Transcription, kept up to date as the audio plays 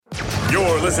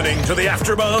You're listening to the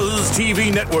AfterBuzz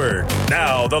TV Network,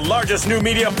 now the largest new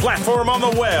media platform on the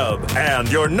web, and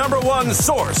your number one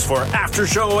source for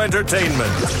after-show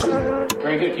entertainment.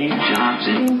 Very good, Keith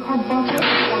Johnson.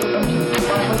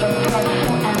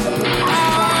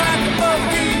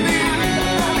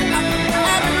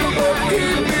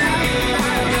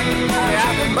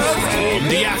 From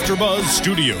the AfterBuzz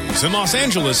Studios in Los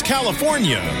Angeles,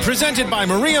 California, presented by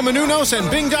Maria Menounos and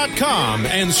Bing.com,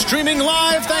 and streaming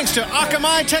live thanks to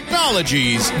Akamai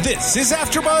Technologies, this is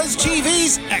AfterBuzz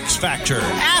TV's X Factor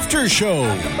After Show.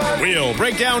 We'll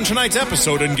break down tonight's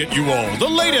episode and get you all the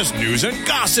latest news and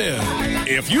gossip.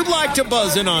 If you'd like to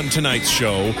buzz in on tonight's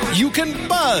show, you can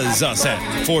buzz us at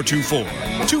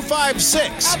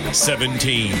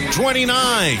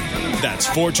 424-256-1729. That's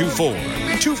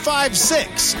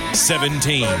 424-256-1729.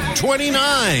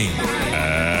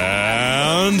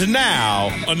 And now,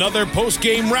 another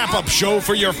post-game wrap-up show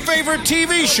for your favorite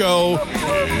TV show.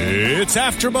 It's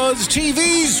AfterBuzz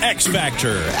TV's X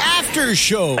Factor After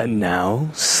Show. And now,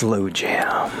 Slow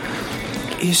Jam.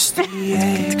 It's the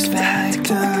X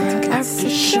Factor After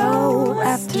Show,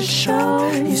 After Show.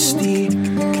 It's the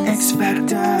X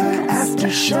Factor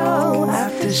After Show,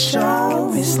 After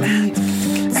Show. It's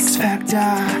the X Factor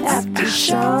After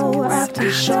Show,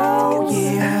 After Show.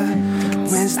 Yeah,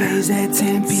 Wednesdays at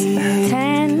 10 p.m.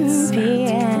 10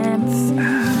 p.m.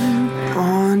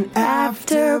 on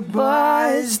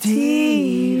AfterBuzz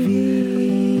TV.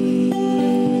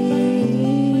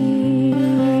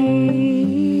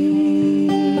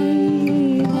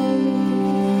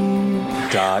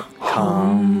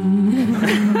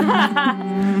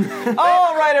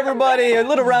 All right, everybody, a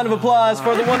little round of applause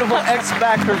for the wonderful X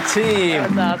Factor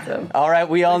team. That's awesome. All right,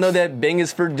 we all know that Bing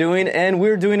is for doing, and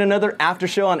we're doing another after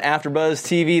show on AfterBuzz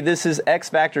TV. This is X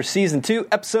Factor Season 2,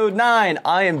 Episode 9.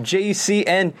 I am JC,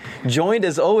 and joined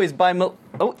as always by Yeah,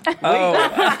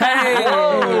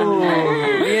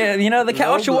 you know, the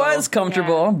couch was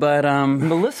comfortable, but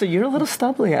Melissa, you're a little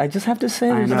stubbly. I just have to say,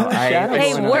 there's a little shadow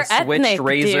Hey, going on. we're switched ethnic,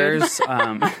 razors.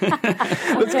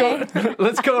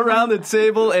 Let's go around the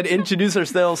table and introduce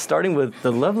ourselves, starting with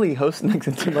the lovely host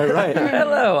next to my right.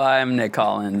 Hello, I'm Nick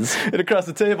Collins. And across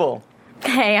the table.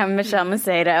 Hey, I'm Michelle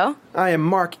Macedo. I am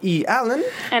Mark E. Allen.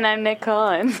 And I'm Nick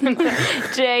Collins.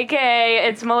 JK,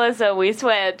 it's Melissa. We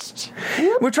switched.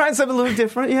 We're trying something a little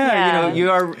different. Yeah. You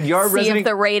know, you are See resident. if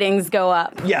the ratings go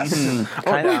up. Yes.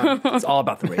 It's all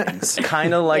about the ratings.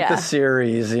 Kind of like Yeah. the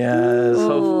series, yes.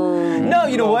 No,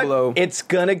 you know what? blow. It's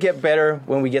going to get better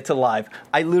when we get to live.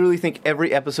 I literally think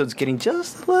every episode's getting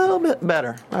just a little bit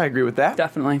better. I agree with that.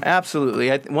 Definitely. Absolutely.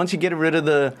 Once you get rid of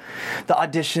the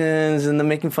auditions and the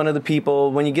making fun of the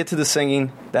people, when you get to the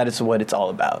singing, that is what it's all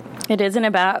about. It isn't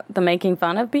about the making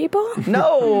fun of people?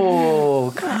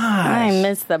 No! Gosh. I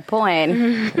missed the point.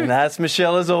 And that's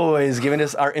Michelle, as always, giving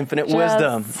us our infinite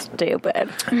wisdom. Stupid.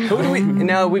 Who do we...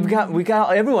 Now, we've got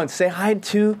everyone. Say hi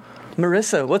to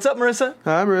Marissa. What's up, Marissa?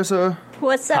 Hi, Marissa.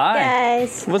 What's up, Hi.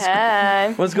 guys?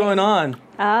 What's going on?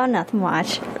 Oh, nothing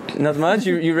much. Nothing much?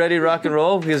 You ready to rock and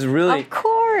roll? Because really... Of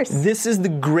course. This is the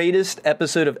greatest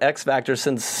episode of X Factor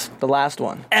since the last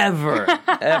one. Ever.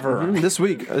 Ever. This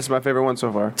week, this is my favorite one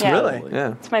so far. Yeah. Really?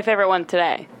 Yeah. It's my favorite one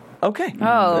today. Okay.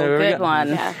 Oh, There we good go. one.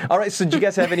 Yeah. All right, so do you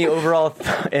guys have any overall,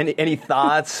 any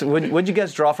thoughts? What'd you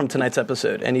guys draw from tonight's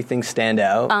episode? Anything stand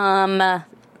out?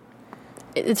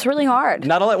 It's really hard.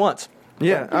 Not all at once.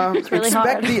 Yeah, really expect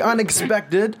hard. the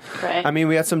unexpected. Right. I mean,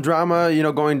 we had some drama,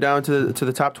 going down to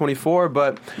the top 24,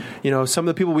 but some of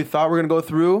the people we thought were going to go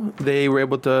through, they were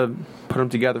able to put them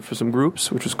together for some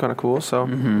groups, which was kind of cool. So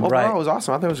overall, Right. it was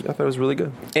awesome. I thought it was really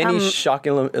good. Any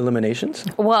shocking eliminations?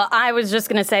 Well, I was just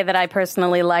going to say that I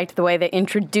personally liked the way they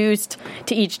introduced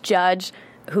to each judge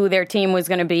who their team was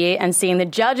going to be and seeing the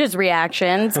judges'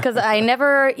 reactions, because I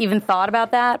never even thought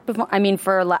about that before. I mean,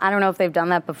 I don't know if they've done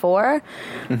that before,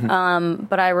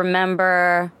 but I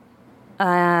remember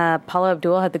Paula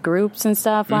Abdul had the groups and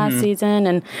stuff last season,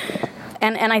 and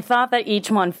I thought that each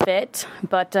one fit,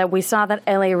 but we saw that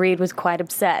L.A. Reid was quite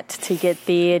upset to get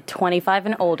the 25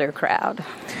 and older crowd.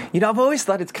 I've always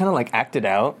thought it's kind of like acted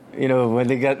out, when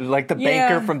they got like the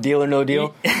banker from Deal or No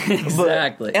Deal.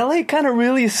 Exactly. But LA kind of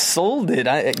really sold it.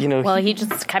 Well, he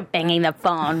just kept banging the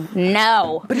phone.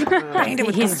 No. but he banged it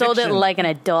with He sold it conviction. like an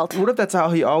adult. What if that's how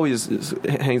he always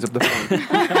hangs up the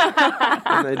phone?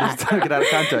 And they just take it out of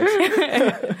context.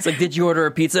 It's like, did you order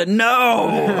a pizza?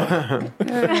 No!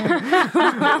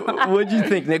 What'd you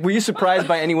think, Nick? Were you surprised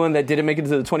by anyone that didn't make it to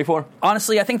the 24?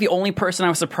 Honestly, I think the only person I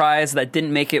was surprised that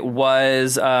didn't make it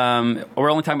was, we're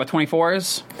only talking about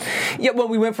 24s? Yeah, well,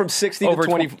 we went from 60 Over to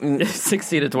 20.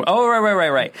 60 to 20. Oh,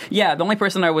 right. Yeah, the only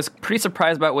person I was pretty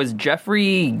surprised about was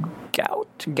Jeffrey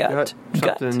Gutt.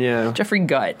 Something, yeah. Jeffrey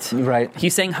Gutt. Right. He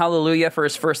sang Hallelujah for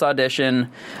his first audition.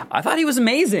 I thought he was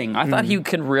amazing. I thought he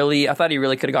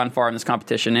really could have gone far in this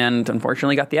competition, and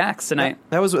unfortunately got the axe tonight.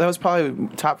 That was probably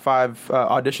top 5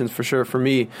 auditions for sure for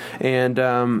me. And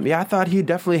I thought he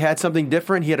definitely had something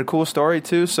different. He had a cool story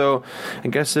too. So I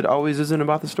guess it always isn't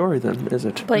about the story, then, is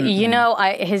it? But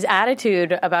his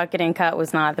attitude about getting cut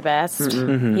was not the best.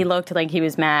 He looked like he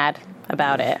was mad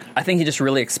about it. I think he just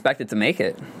really expected to make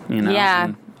it. Yeah.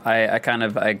 And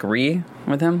I agree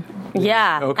with him.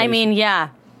 Yeah. Okay. I mean, yeah.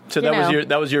 So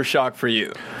that was your shock for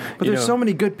you. But there's so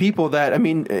many good people that, I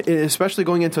mean, especially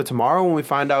going into tomorrow when we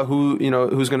find out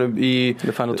who's going to be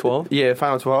the final 12. Yeah,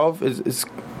 final 12 is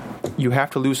you have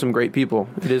to lose some great people.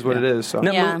 It is what it is. So.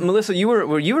 Now, Melissa, you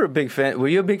were a big fan. Were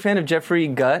you a big fan of Jeffrey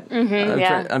Gutt?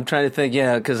 I'm trying to think.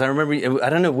 Yeah, because I remember. I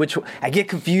don't know which one. I get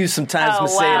confused sometimes. Oh,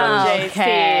 wow,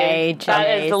 JC.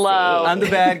 That is low. I'm the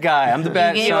bad guy. I'm the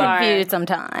bad. You get confused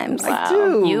sometimes. Wow. I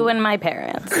do. You and my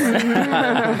parents.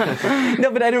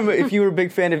 No, but I don't know if you were a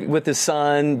big fan of with his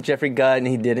son Jeffrey Gutt, and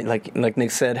he did it like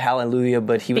Nick said, Hallelujah.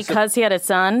 But he was because he had a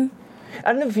son.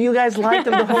 I don't know if you guys liked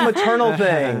him, the whole maternal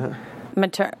thing.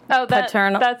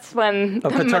 Paternal. That's when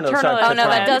paternal. Sorry, oh no,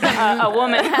 that doesn't. A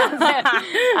woman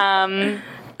has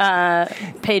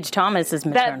it. Paige Thomas is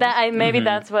maternal. Maybe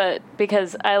that's what,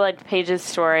 because I liked Paige's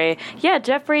story. Yeah,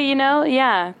 Jeffrey,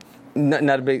 yeah.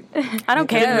 Not a big. I don't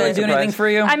care. Didn't really do anything for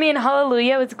you. I mean,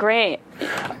 Hallelujah was great.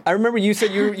 I remember you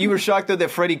said you were shocked though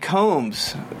that Freddie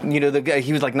Combs, the guy,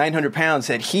 he was like 900 pounds,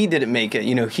 said he didn't make it.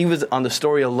 He was on the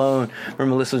story alone. Where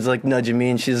Melissa was like nudging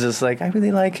me, and she's just like, I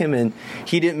really like him, and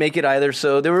he didn't make it either.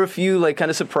 So there were a few like kind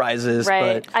of surprises.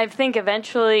 Right. But I think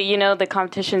eventually, the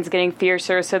competition's getting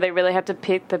fiercer, so they really have to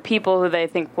pick the people who they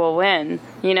think will win.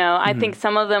 I think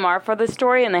some of them are for the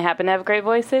story, and they happen to have great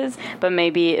voices, but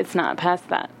maybe it's not past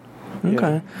that.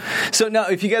 Okay. So now,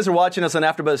 if you guys are watching us on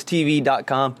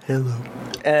AfterBuzzTV.com, hello.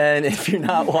 And if you're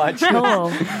not watching, hello.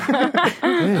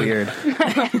 Weird.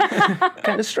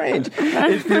 Kind of strange.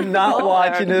 If you're not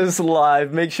watching us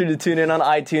live, make sure to tune in on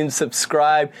iTunes,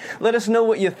 subscribe. Let us know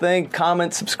what you think.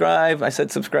 Comment, subscribe. I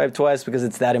said subscribe twice because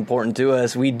it's that important to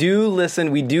us. We do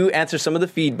listen. We do answer some of the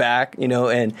feedback,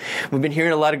 and we've been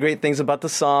hearing a lot of great things about the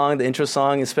song, the intro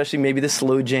song, especially maybe the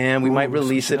slow jam. We might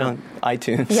release it on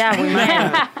iTunes. Yeah, we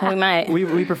might. We might.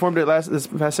 We performed it this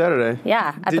past Saturday.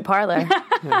 Yeah, at the parlor.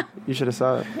 Yeah, you should have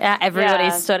saw it. Yeah, everybody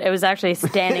stood. It was actually a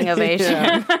standing ovation.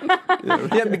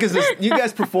 Yeah, because you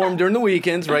guys perform during the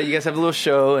weekends, right? You guys have a little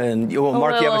show, and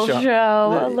Mark, you have a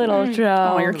show. A little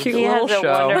show. Oh, your cute little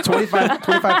show.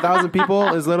 25,000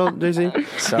 people is little, JC?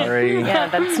 Sorry. Yeah,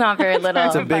 that's not very little.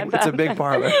 It's a big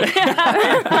parlor.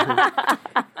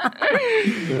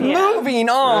 Moving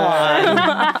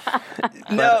on.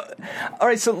 No. All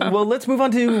right, so let's move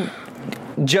on to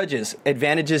judges,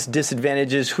 advantages,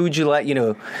 disadvantages. Who'd you like?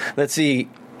 Let's see.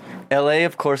 LA,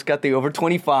 of course, got the over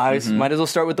 25s. Might as well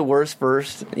start with the worst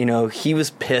first. He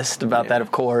was pissed about that,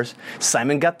 of course.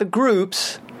 Simon got the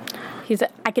groups.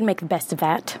 I can make the best of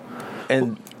that.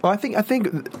 And well, I think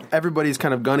everybody's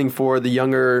kind of gunning for the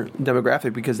younger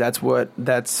demographic because that's what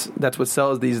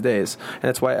sells these days, and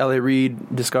that's why L.A.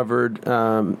 Reid discovered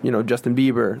Justin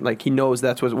Bieber. Like, he knows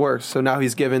that's what works. So now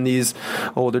he's given these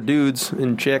older dudes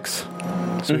and chicks.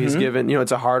 So he's given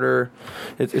it's going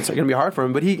to be hard for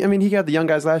him. But he got the young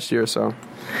guys last year. So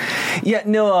yeah,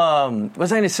 no. What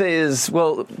was I going to say is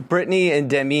Brittany and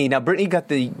Demi. Now Brittany got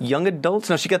the young adults.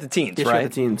 No, she got the teens, yeah, right? She got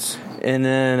the teens. And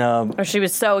then she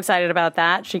was so excited about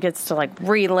that. She gets to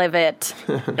relive it.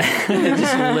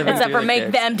 Except for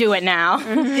make them do it now.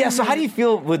 Yeah. So how do you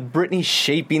feel with Brittany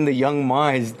shaping the young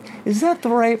minds? Is that the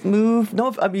right move?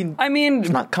 No, I mean, it's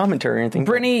not commentary or anything.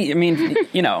 Brittany,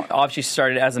 obviously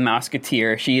started as a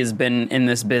Mouseketeer. She has been in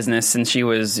this business since she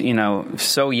was,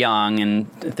 so young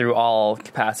and through all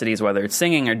capacities, whether it's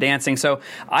singing or dancing. So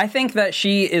I think that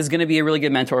she is going to be a really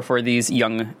good mentor for these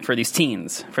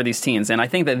teens. And I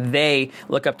think that they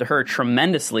look up to her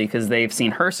tremendously because they've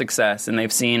seen her success and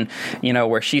they've seen,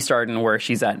 where she started and where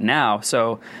she's at now.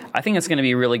 So I think it's going to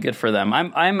be really good for them.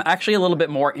 I'm actually a little bit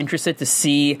more interested to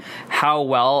see how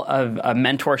well of a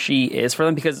mentor she is for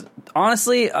them because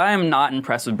honestly, I am not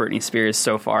impressed with Britney Spears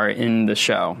so far in the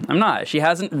show. I'm not. She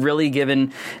hasn't really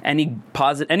given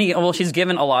she's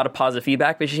given a lot of positive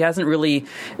feedback, but she hasn't really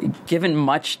given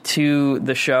much to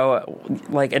the show,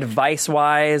 like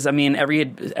advice-wise.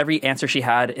 Every answer she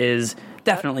had is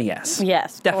definitely yes.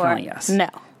 Yes. Definitely yes. No.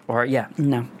 Or, yeah,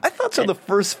 no. I thought so the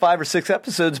first 5 or 6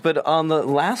 episodes, but on the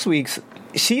last week's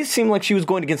she seemed like she was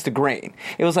going against the grain.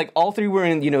 It was like all three were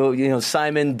in,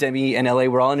 Simon, Demi, and LA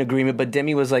were all in agreement, but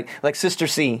Demi was like Sister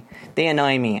C, they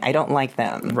annoy me. I don't like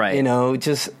them. Right.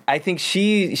 I think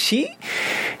she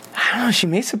I don't know, she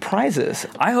may surprise us.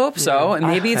 I hope so. And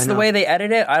maybe it's the way they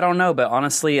edit it. I don't know. But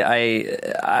honestly,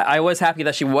 I was happy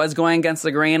that she was going against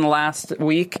the grain last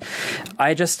week.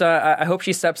 I just I hope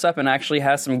she steps up and actually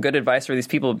has some good advice for these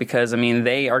people, because, I mean,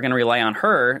 they are going to rely on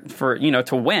her for,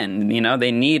 to win.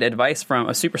 They need advice from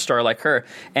a superstar like her.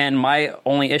 And my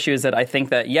only issue is that I think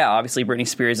that, obviously Britney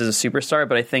Spears is a superstar,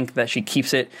 but I think that she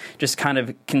keeps it just kind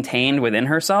of contained within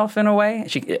herself in a way.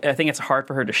 I think it's hard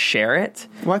for her to share it.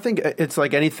 Well, I think it's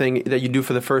like anything that you do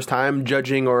for the first time,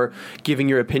 judging or giving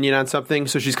your opinion on something.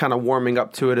 So she's kind of warming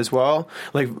up to it as well.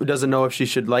 Like, doesn't know if she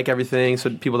should like everything so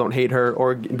people don't hate her,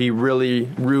 or be really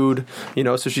rude.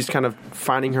 So she's kind of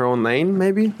finding her own lane,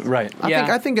 maybe. Right.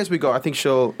 I think as we go, I think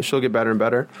she'll get better and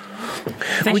better.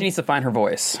 I think she needs to find her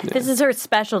voice. This is her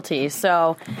specialty.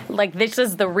 So, this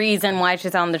is the reason why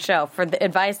she's on the show, for the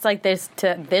advice like this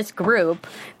to this group,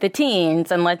 the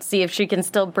teens, and let's see if she can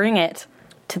still bring it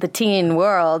to the teen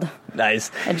world. Nice.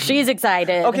 And she's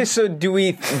excited. Okay, so do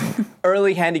we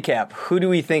early handicap? Who do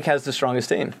we think has the strongest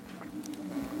team?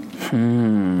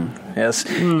 Yes.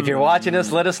 If you're watching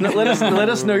us, let us know. Let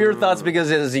us know your thoughts,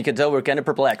 because as you can tell, we're kind of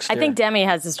perplexed. I think Demi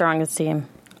has the strongest team.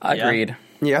 Agreed.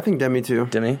 Yeah, I think Demi too.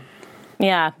 Demi.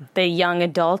 Yeah, the young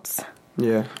adults.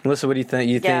 Yeah. Melissa, what do you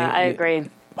think? I agree.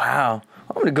 Wow.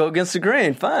 I'm going to go against the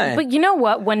grain. Fine. But you know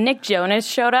what? When Nick Jonas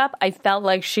showed up, I felt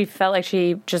like she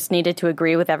just needed to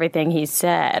agree with everything he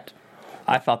said.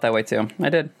 I felt that way too. I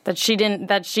did. That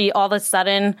she all of a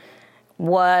sudden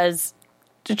was,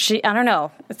 I don't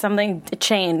know, something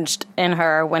changed in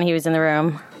her when he was in the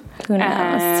room. Who knows?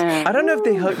 I don't know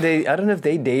if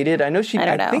they dated. I know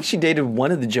I think she dated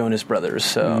one of the Jonas brothers.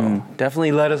 So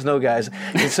definitely let us know, guys.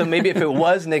 And so maybe if it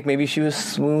was Nick, maybe she was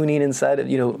swooning inside of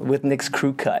with Nick's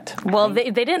crew cut. Well, they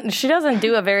didn't. She doesn't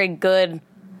do a very good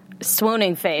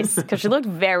swooning face, because she looked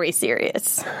very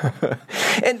serious.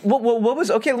 And what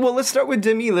was okay? Well, let's start with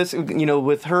Demi. Let's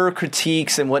with her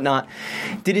critiques and whatnot.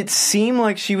 Did it seem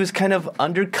like she was kind of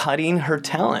undercutting her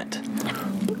talent?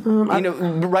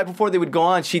 Right before they would go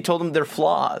on, she told them their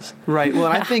flaws. Right. Well,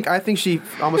 I think she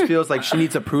almost feels like she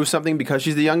needs to prove something because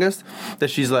she's the youngest. That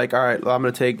she's like, all right, well, I'm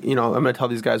going to tell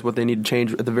these guys what they need to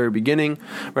change at the very beginning,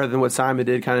 rather than what Simon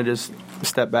did, kind of just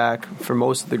step back for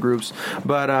most of the groups.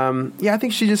 But I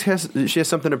think she just has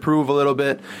something to prove a little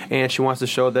bit, and she wants to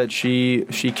show that she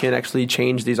can actually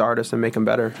change these artists and make them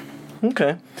better.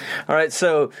 Okay. All right.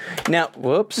 So now,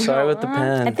 sorry with the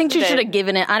pen. I think she should have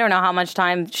given it. I don't know how much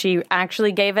time she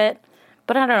actually gave it,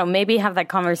 but I don't know. Maybe have that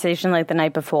conversation like the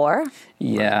night before.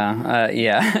 Yeah.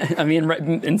 I mean,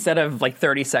 instead of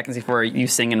 30 seconds before you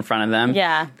sing in front of them.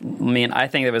 Yeah. I mean, I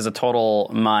think it was a total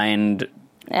mind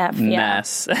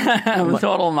mess.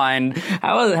 Total mind.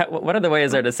 What other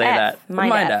ways are to say that?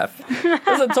 Mind F. It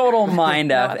was a total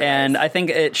mind F, and I think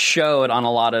it showed on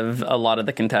a lot of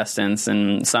the contestants,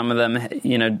 and some of them,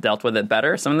 dealt with it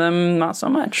better. Some of them not so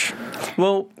much.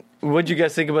 Well, what do you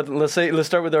guys think about? Let's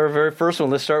start with our very first one.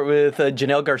 Let's start with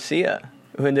Janelle Garcia,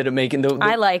 who ended up making the.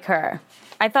 I like her.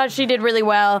 I thought she did really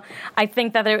well. I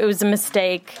think that it was a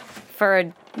mistake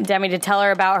for Demi to tell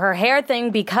her about her hair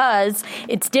thing, because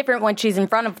it's different when she's in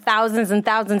front of thousands and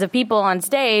thousands of people on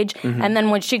stage. Mm-hmm. And then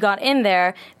when she got in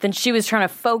there, then she was trying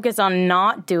to focus on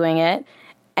not doing it.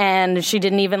 And she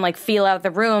didn't even feel out the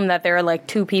room that there are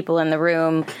two people in the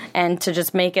room, and to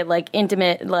just make it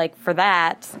intimate for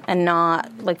that, and not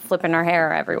flipping her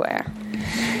hair everywhere.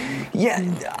 Yeah,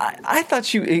 I thought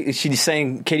she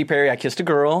sang Katy Perry, "I Kissed a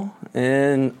Girl,"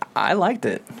 and I liked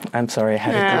it. I'm sorry, I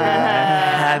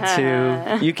had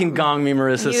to. You can gong me,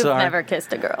 Marissa. You've sorry. never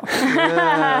kissed a girl.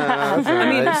 I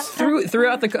mean,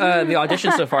 throughout the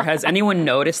audition so far, has anyone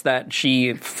noticed that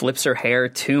she flips her hair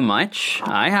too much?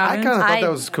 I haven't. I kind of thought that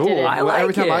was cool.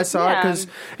 Every time I saw it, because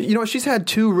she's had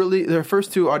their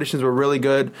first two auditions were really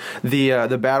good.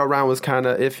 The battle round was kind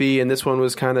of iffy, and this one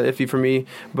was kind of iffy for me.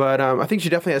 But I think she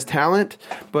definitely has talent.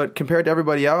 But compared to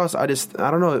everybody else, I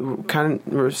don't know.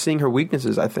 We're seeing her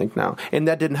weaknesses, I think, now, and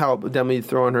that didn't help. Demi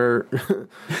throwing her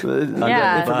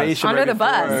information under the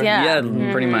bus. Yeah,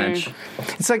 pretty much.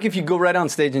 It's like if you go right on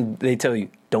stage and they tell you,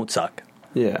 "Don't suck."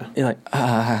 Yeah, you're like,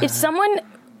 If someone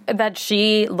that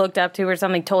she looked up to or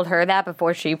something told her that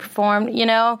before she performed,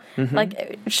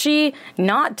 she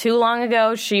not too long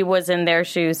ago she was in their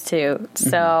shoes too.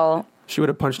 So She would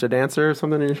have punched a dancer or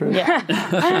something. Yeah,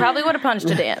 I probably would have punched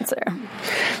a dancer.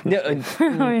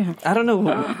 I don't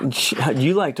know.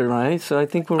 You liked her, right? So I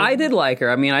think I did like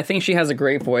her. I mean, I think she has a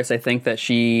great voice. I think that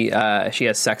she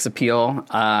has sex appeal.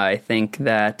 I think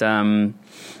that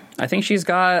I think she's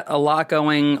got a lot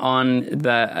going on.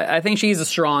 I think she's a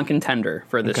strong contender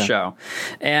for this show.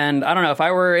 And I don't know, if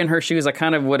I were in her shoes, I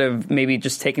kind of would have maybe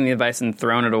just taken the advice and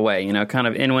thrown it away, you know, kind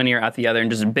of in one ear, out the other,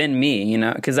 and just been me, you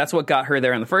know, because that's what got her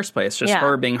there in the first place, just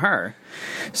her being her.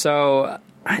 So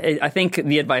I think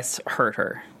the advice hurt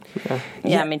her.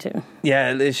 Yeah, me too.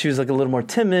 Yeah, she was like a little more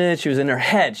timid. She was in her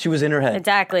head.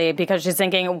 Exactly, because she's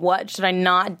thinking, what should I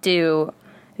not do?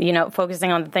 You know,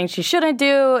 focusing on the things she shouldn't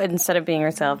do instead of being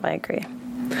herself. I agree.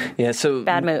 Yeah, so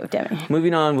bad move, Demi.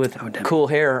 Moving on with cool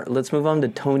hair, let's move on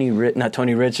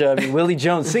to Willie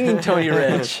Jones singing Tony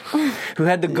Rich, who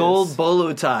had the gold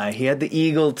bolo tie. He had the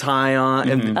eagle tie on.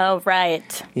 And, oh,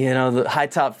 right. You know, the high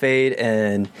top fade,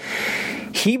 and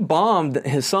he bombed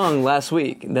his song last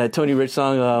week. That Tony Rich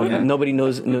song, Nobody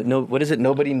Knows. No, what is it?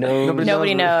 Nobody Knows.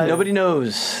 Nobody knows. Nobody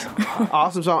knows.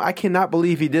 Awesome song. I cannot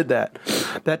believe he did that.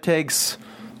 That takes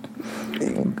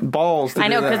balls to I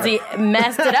know, because he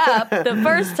messed it up the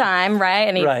first time, right?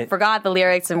 And he forgot the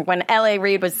lyrics, and when L.A.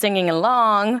 Reid was singing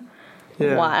along,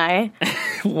 why?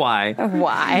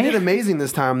 He did amazing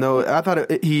this time, though. I thought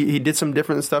he did some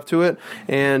different stuff to it,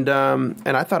 and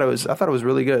I thought it was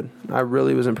really good. I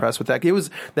really was impressed with that. It was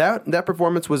that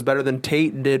performance was better than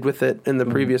Tate did with it in the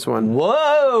previous one.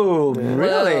 Whoa,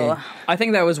 really? I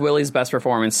think that was Willie's best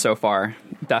performance so far.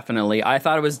 Definitely. I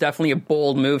thought it was definitely a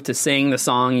bold move to sing the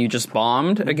song you just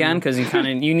bombed again, because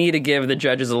you need to give the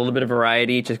judges a little bit of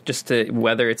variety, just to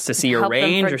whether it's to see your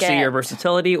range or see your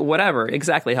versatility, whatever.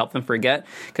 Exactly, help them forget.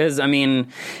 Because, I mean,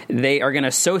 they are going to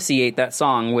associate that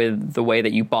song with the way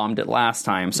that you bombed it last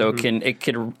time. So it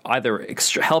could either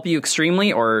help you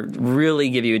extremely or really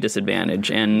give you a disadvantage.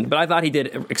 But I thought he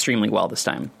did extremely well this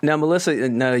time. Now, Melissa,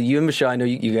 you and Michelle, I know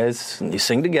you guys, you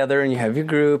sing together and you have your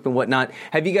group and whatnot.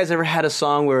 Have you guys ever had a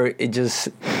song where it just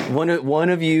one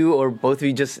of you or both of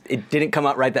you it didn't come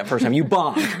out right that first time? You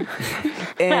bombed.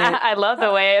 And I love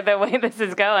the way this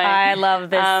is going. I love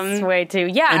this way too.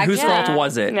 Yeah. And whose fault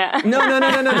was it? No.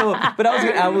 But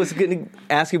I was going to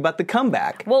ask you about the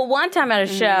comeback. Well, one time at a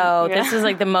show, this was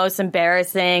like the most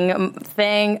embarrassing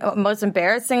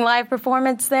live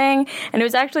performance thing, and it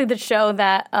was actually the show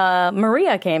that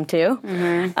Maria came to,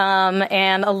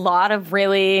 and a lot of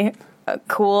really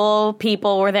cool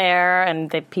people were there,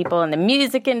 and the people in the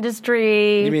music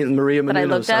industry. You mean Maria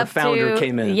Menounos, our founder,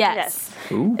 came in? Yes.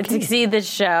 To see this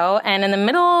show, and in the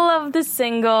middle of the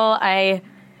single, I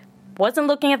wasn't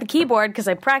looking at the keyboard because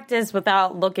I practiced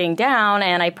without looking down,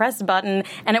 and I pressed the button,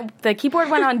 and the keyboard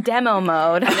went on demo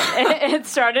mode. It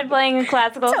started playing a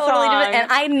classical song.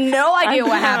 And I had no idea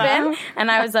what happened. And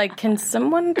I was like, can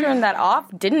someone turn that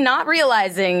off? Not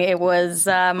realizing it was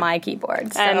my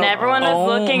keyboard. So. And everyone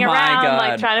was looking around,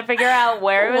 like trying to figure out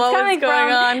where it was coming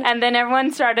from. And then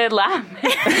everyone started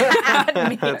laughing at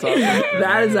me. That's awesome.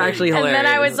 That is actually hilarious. And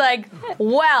then I was like,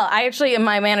 well,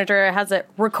 my manager has it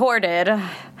recorded.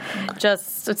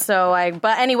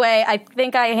 But anyway, I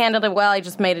think I handled it well. I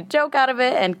just made a joke out of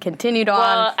it and continued on.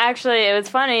 Well, actually, it was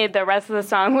funny. The rest of the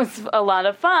song was a lot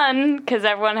of fun because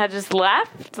everyone had just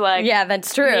laughed. Yeah,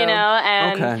 that's true. You know,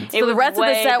 and so the rest of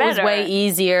the set was way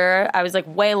easier. I was like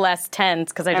way less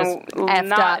tense because I just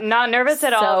effed up. Not nervous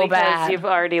at all because bad. You've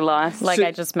already lost.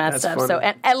 I just messed up. Funny. So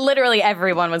and literally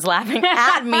everyone was laughing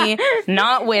at me,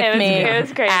 not with me. It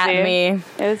was crazy. At me.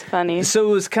 It was funny. So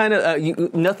it was kind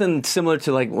of nothing similar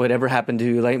to like whatever happened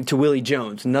to Willie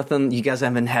Jones. Nothing. You guys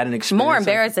haven't had an experience. More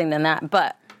embarrassing than that,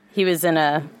 but he was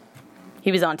on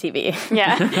TV.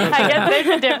 Yeah, I guess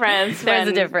there's a difference. There's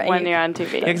a difference when you're on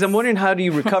TV. Because I'm wondering, how do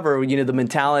you recover? The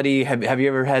mentality. Have you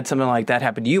ever had something like that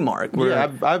happen to you, Mark?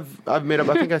 I've made up.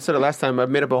 I think I said it last time. I've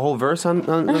made up a whole verse on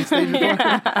stage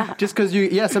before. Just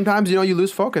because sometimes you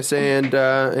lose focus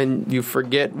and you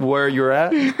forget where you're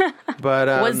at.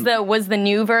 But was the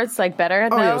new verse better?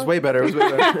 Oh, yeah, it was way better.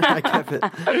 I kept it.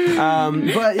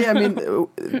 But yeah, I mean,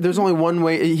 there's only one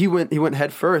way. He went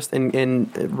head first and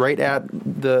right at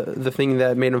the thing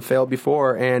that made him fail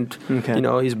before, and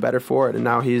he's better for it, and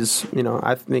now he's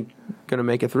I think gonna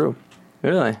make it through.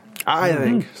 Really? I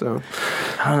think so.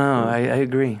 I don't know. I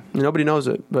agree. Nobody knows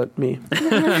it but me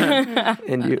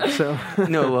and you. So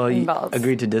no, well, you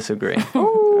agreed to disagree.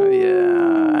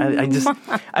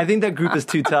 I think that group is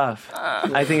too tough.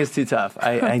 I think it's too tough.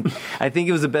 I think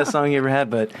it was the best song you ever had,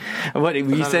 but what were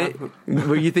you say?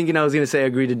 Were you thinking I was going to say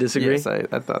agree to disagree? Yes,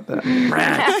 I thought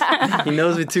that. He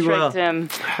knows me too well. Him.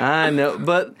 I know,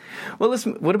 but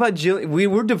listen. What about Jillian? We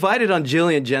were divided on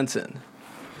Jillian Jensen.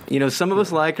 You know, some of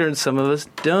us like her and some of us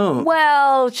don't.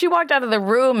 Well, she walked out of the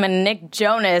room, and Nick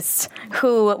Jonas,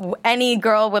 who any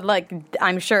girl would like,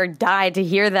 I'm sure, die to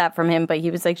hear that from him, but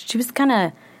he was like, she was kind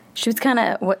of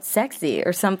sexy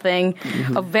or something.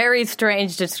 A very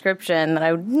strange description that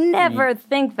I would never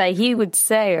think that he would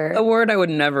say. Or A word I would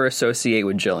never associate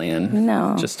with Jillian.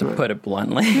 No. Just to put it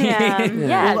bluntly. Yeah.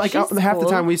 Well, like she's half the cool.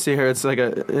 time we see her, it's like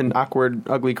an awkward,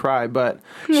 ugly cry. But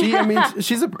she, I mean,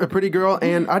 she's a pretty girl,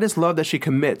 and I just love that she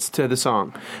commits to the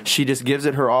song. She just gives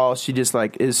it her all. She just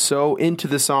like is so into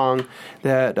the song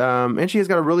that, and she has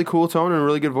got a really cool tone and a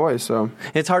really good voice. So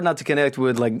It's hard not to connect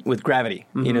with Gravity.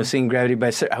 You know, seeing Gravity by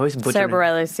Sarah. I always butcher Sarah it.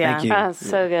 Bareilles, yeah. Thank you. Oh,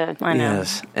 so good. I know.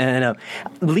 Yes, and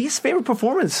least favorite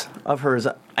performance of hers,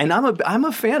 and I'm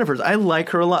a fan of hers. I like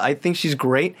her a lot. I think she's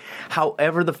great.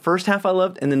 However, the first half I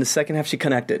loved, and then the second half she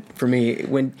connected for me.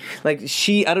 When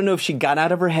I don't know if she got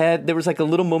out of her head. There was like a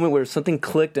little moment where something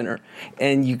clicked in her,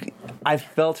 and I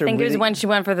felt her. I think it was really- when she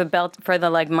went for the belt for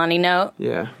the like money note.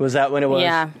 yeah. Was that when it was?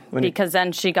 Yeah, because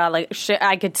then she got like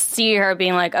I could see her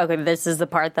being like, okay, this is the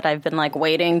part that I've been like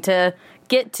waiting to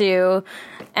get to,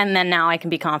 and then now I can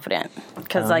be confident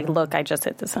because like, look, I just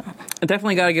hit this song. I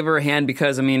definitely got to give her a hand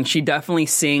because, I mean, she definitely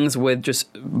sings with just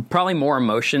probably more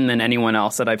emotion than anyone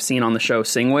else that I've seen on the show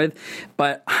sing with.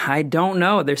 But I don't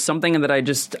know. There's something that I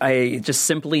just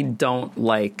simply don't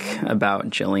like about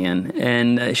Jillian.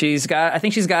 And I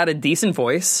think she's got a decent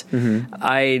voice.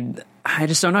 I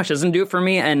just don't know. She doesn't do it for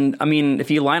me. And I mean,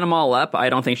 if you line them all up, I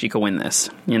don't think she could win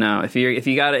this. You know, if you're going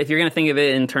to think of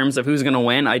it in terms of who's going to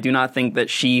win, I do not think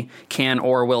that she can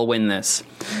or will win this.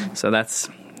 So that's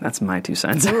my 2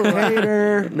 cents.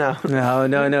 Hater. No.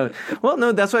 No. Well,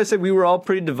 no, that's why I said we were all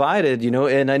pretty divided, you know,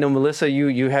 and I know, Melissa,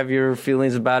 you have your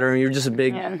feelings about her, and you're just a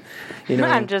big, you know.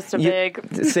 I'm just a big...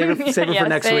 Save it for Yeah,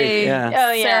 next week. Yeah.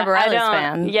 Oh, yeah. Sarah Bareilles I don't,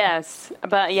 fan. Yes.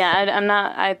 But, yeah, I'm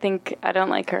not... I think I don't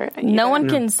like her either. No one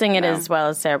can sing it as well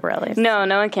as Sarah Bareilles. No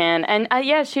one can. And,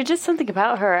 yeah, she's just something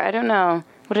about her. I don't know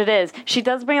what it is. She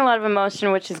does bring a lot of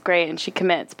emotion, which is great, and she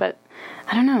commits, but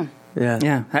I don't know.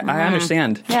 Yeah. I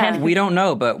understand. Yeah. We don't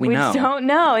know, but we know. We don't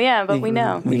know, but we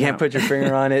know. You can't put your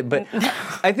finger on it, but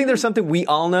I think there's something we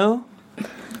all know.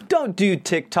 Don't do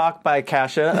TikTok by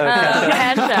Kesha.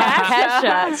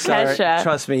 Sorry, Kesha.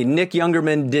 trust me. Nick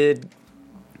Youngerman did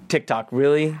TikTok.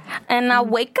 Really? And I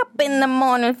wake up in the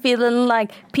morning feeling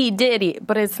like P. Diddy,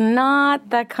 but it's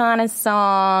not that kind of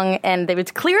song. And it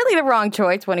was clearly the wrong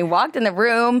choice when he walked in the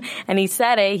room and he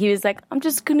said it. He was like, I'm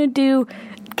just going to do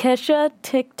Kesha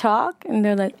TikTok. And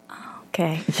they're like, oh,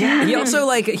 okay. Yeah. He also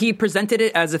he presented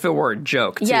it as if it were a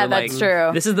joke. Too. Yeah, that's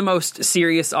true. This is the most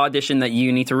serious audition that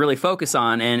you need to really focus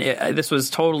on, and this was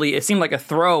totally. It seemed like a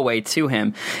throwaway to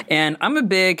him. And I'm a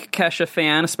big Kesha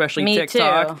fan, especially Me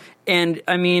TikTok. too. And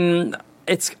I mean,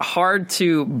 it's hard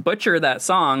to butcher that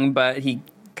song, but he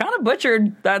kind of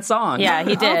butchered that song. Yeah,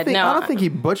 he did. I don't think he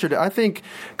butchered it. I think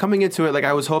coming into it,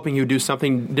 I was hoping he would do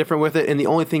something different with it, and the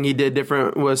only thing he did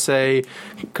different was say,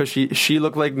 because she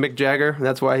looked like Mick Jagger,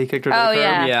 that's why he kicked her to the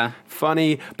curb. Yeah.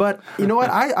 Funny, but you know what?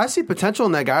 I see potential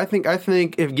in that guy. I think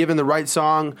if given the right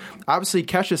song, obviously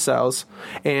Kesha sells,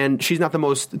 and she's not the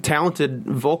most talented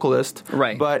vocalist,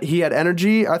 right? But he had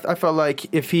energy. I felt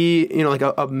like if he,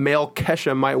 a male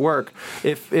Kesha might work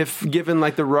if given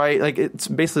the right, it's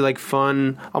basically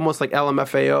fun, almost like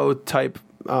LMFAO type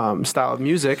style of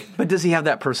music. But does he have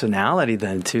that personality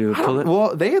then to pull it?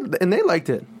 Well, they liked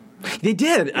it. They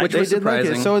did, which was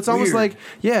surprising. Like it. So it's almost Weird.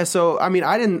 So I mean,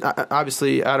 I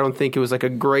don't think it was a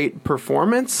great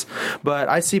performance, but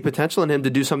I see potential in him to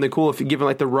do something cool if you give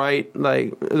him the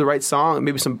right song,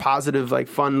 maybe some positive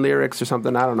fun lyrics or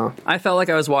something. I don't know. I felt like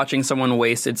I was watching someone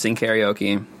wasted sing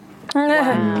karaoke.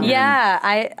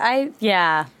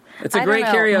 Yeah. It's a great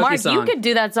karaoke Mark, song. you could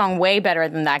do that song way better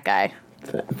than that guy.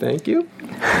 Thank you.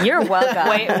 You're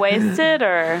welcome. Wasted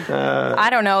or I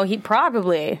don't know. He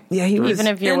probably. Yeah, he was. Even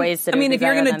if you're And, wasted. I mean, it'd if be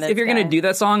you're better gonna than this gonna guy. do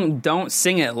that song, don't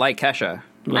sing it like Kesha.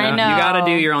 I know. You got to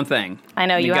do your own thing. I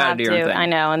know you gotta have do your own to. thing. I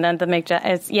know, and then the make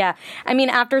it's I mean,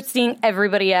 after seeing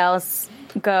everybody else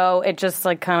go, it just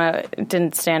kind of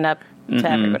didn't stand up to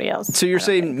everybody else. So you're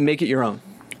saying make it your own?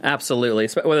 Absolutely.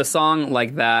 With a song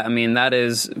like that, I mean, that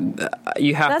is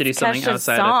you have to do something Kesha's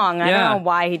outside. Song. Of, I don't know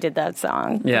why he did that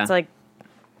song. Yeah. It's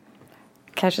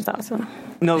Kesha's awesome.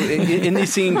 No, in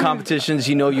these singing competitions,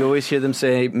 you always hear them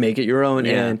say, make it your own.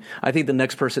 Yeah. And I think the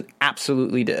next person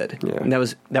absolutely did. Yeah. And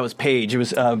that was Paige. It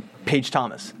was Paige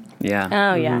Thomas.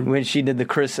 Yeah. Oh yeah. when she did the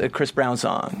Chris Brown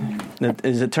song.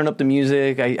 Is it Turn Up the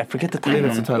Music? I forget the I think title.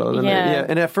 that's the title. Isn't Yeah. it? Yeah.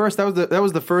 And at first, that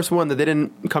was the first one that they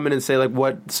didn't come in and say like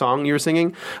what song you were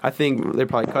singing. I think they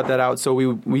probably cut that out, so we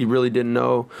really didn't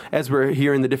know. As we're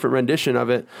hearing the different rendition of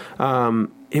it,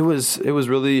 it was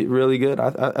really, really good.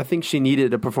 I think she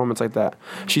needed a performance like that.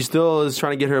 She still is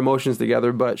trying to get her emotions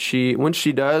together, but once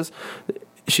she does,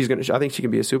 I think she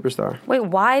can be a superstar. Wait,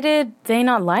 why did they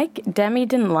not like it? Demi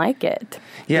didn't like it.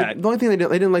 Yeah. The only thing they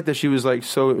didn't like that she was like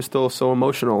still so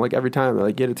emotional. Like every time,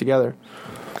 like get it together.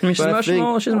 I mean, she's But I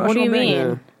emotional. think- She's emotional. What do you mean?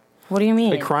 Yeah. What do you mean?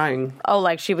 Like crying. Oh,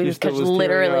 like she was still was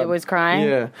literally tearing up. was crying?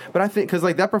 Yeah, but I think because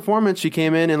like that performance, she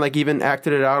came in and like even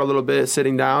acted it out a little bit,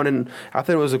 sitting down, and I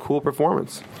thought it was a cool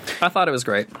performance. I thought it was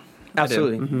great.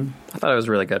 Absolutely. I thought it was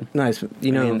really good. Nice.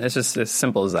 You know, I mean, it's just as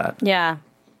simple as that. Yeah.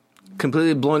 I'm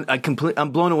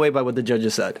blown away by what the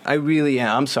judges said. I really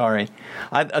am. I'm sorry.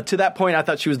 To that point, I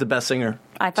thought she was the best singer.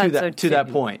 I thought so, to too. that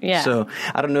point. Yeah. So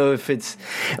I don't know if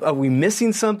are we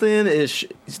missing something?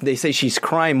 They say she's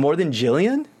crying more than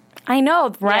Jillian? I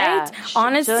know, right? Yeah.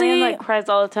 Honestly, Jillian like cries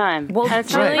all the time. well, And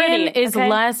it's not Jillian pretty, is okay?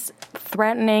 less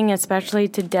threatening, especially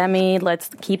to Demi. Let's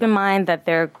keep in mind that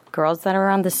they're girls that are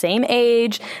around the same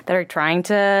age that are trying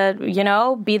to,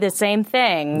 be the same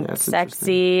thing, That's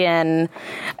sexy and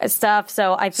stuff.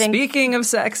 So I think. Speaking of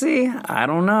sexy, I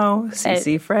don't know.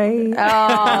 CC Frey.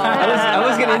 I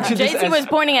was going to introduce JC was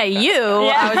pointing at you.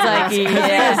 I was like,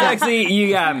 yeah, Sexy,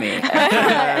 you got me.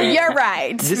 you're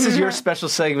right. This is your special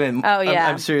segment. Oh, yeah.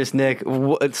 I'm serious, Nick.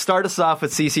 Start us off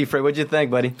with CC Frey. What'd you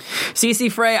think, buddy? CC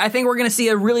Frey, I think we're going to see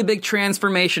a really big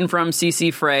transformation from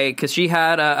CC Frey because she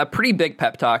had a pretty big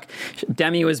pep talk.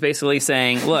 Demi was basically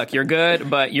saying, look, you're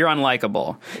good, but you're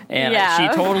unlikable. And Yeah,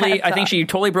 I think she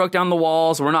totally broke down the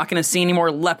walls. We're not going to see any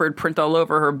more leopard print all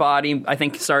over her body, I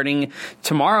think starting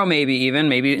tomorrow, maybe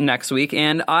next week.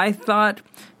 And I thought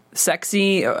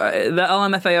Sexy, the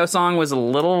LMFAO song was a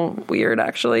little weird,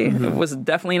 actually. It was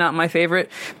definitely not my favorite,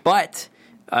 but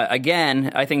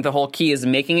again, I think the whole key is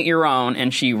making it your own,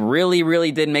 and she really,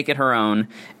 really did make it her own,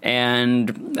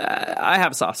 and I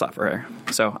have a soft spot for her,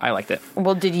 so I liked it.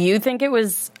 Well, did you think it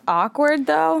was awkward,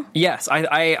 though? Yes,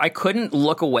 I couldn't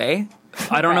look away.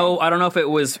 I don't know if it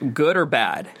was good or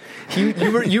bad.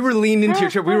 You were leaning into your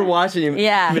chair. We were watching you.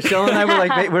 Yeah. Michelle and I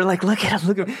were like, look at him,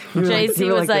 look at him.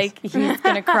 JC was like, he's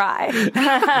gonna cry.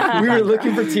 we were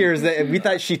looking for tears. We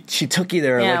thought she took you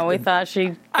there. Yeah, like, we thought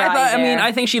she.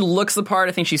 I think she looks the part.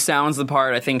 I think she sounds the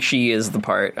part. I think she is the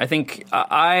part. I think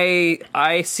I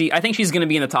think she's going to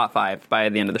be in the top 5 by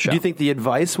the end of the show. Do you think the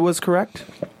advice was correct?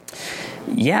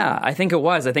 Yeah, I think it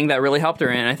was. I think that really helped her.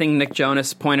 And I think Nick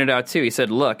Jonas pointed out, too. He said,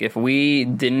 look, if we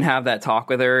didn't have that talk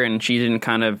with her and she didn't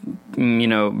kind of,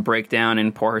 break down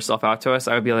and pour herself out to us,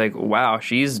 I would be like, wow,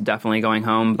 she's definitely going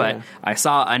home. But Yeah. I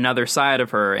saw another side of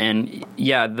her. And,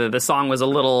 yeah, the song was a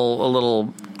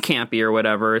little campy or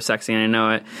whatever, sexy, and I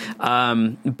know it.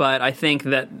 But I think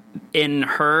that in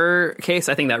her case,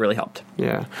 I think that really helped.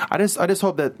 Yeah, I just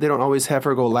hope that they don't always have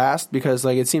her go last because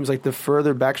like it seems like the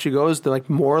further back she goes, the like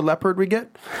more leopard we get.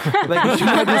 Like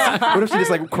what if she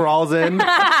just like crawls in this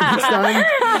time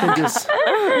and just?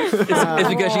 It's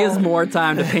because she has more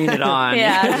time to paint it on.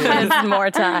 Yeah, she has more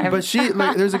time. But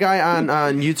there's a guy on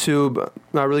YouTube,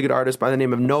 a really good artist by the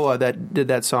name of Noah that did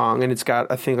that song, and it's got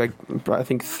I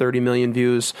think 30 million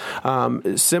views.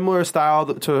 Similar style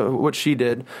to what she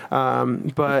did,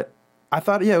 but. I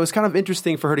thought, it was kind of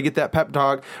interesting for her to get that pep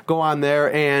talk, go on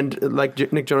there, and like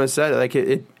Nick Jonas said, like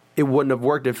it wouldn't have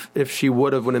worked if she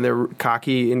would have went in there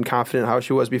cocky and confident how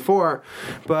she was before.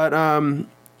 But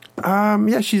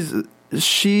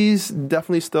she's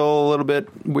definitely still a little bit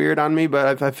weird on me.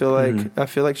 But I feel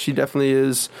like she definitely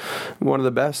is one of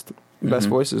the best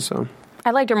voices. So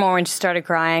I liked her more when she started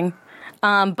crying,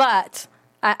 but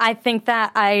I think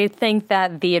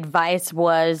that the advice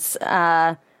was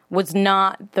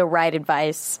not the right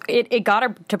advice. It got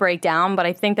her to break down, but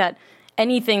I think that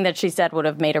anything that she said would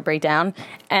have made her break down.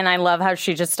 And I love how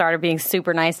she just started being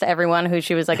super nice to everyone who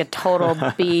she was like a total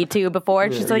B to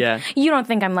before. She's like, you don't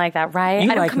think I'm like that, right?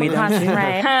 You I don't like come me, across don't you?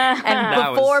 right.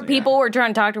 And before people were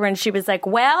trying to talk to her, and she was like,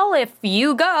 well, if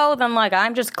you go, then like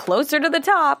I'm just closer to the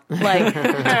top. Like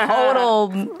total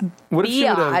what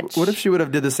biatch. if she would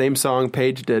have did the same song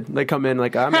Paige did? Like come in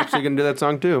like I'm actually going to do that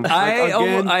song too. I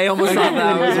almost thought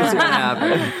that was going to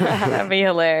happen. That'd be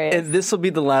hilarious. And this will be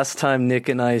the last time Nick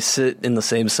and I sit in the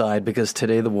same side because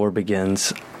today the war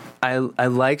begins. I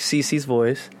like Cece's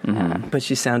voice, but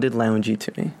she sounded loungy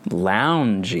to me.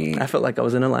 Loungy. I felt like I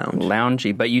was in a lounge.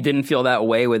 Loungy. But you didn't feel that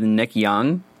way with Nick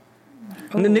Young?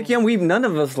 And then Nick Young, none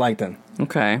of us liked him.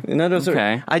 Okay. None of us.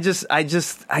 Okay. I just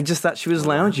thought she was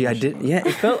loungy. I did. Yeah,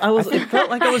 it felt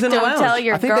like I was in a Don't lounge. tell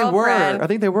your girlfriend. I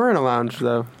think they were in a lounge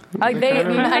though. I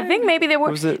think maybe they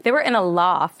were. They were in a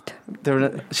loft.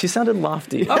 She sounded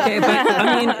lofty. Okay,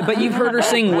 but you've heard her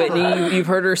sing Whitney. You've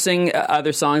heard her sing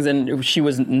other songs, and she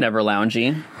was never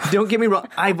loungy. Don't get me wrong.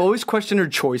 I've always questioned her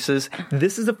choices.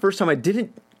 This is the first time I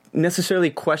didn't necessarily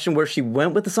question where she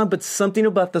went with the song, but something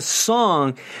about the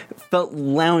song felt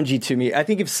loungy to me. I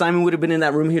think if Simon would have been in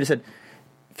that room, he would have said,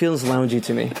 feels loungy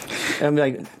to me. And I'm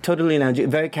like, totally loungy,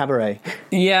 very cabaret.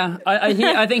 Yeah,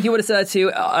 I think he would have said that too.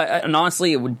 And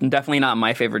honestly, it would definitely not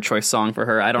my favorite choice song for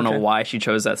her. I don't know why she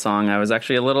chose that song. I was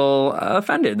actually a little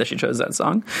offended that she chose that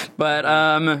song. But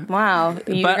wow,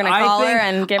 you're going to call her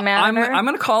and get mad at her? I'm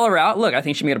going to call her out. Look, I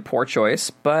think she made a poor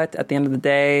choice, but at the end of the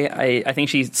day, I think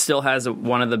she still has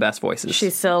one of the best voices.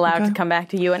 She's still allowed to come back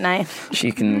to you at night.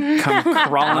 She can come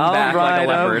crawling back like a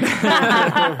leopard.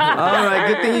 All right,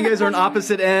 good thing you guys are on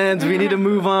opposite ends. We need to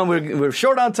move on. We're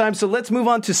short on time, so let's move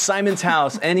on to Simon's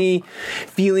house. Any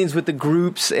feelings with the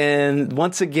groups? And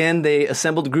once again, they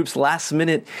assembled groups last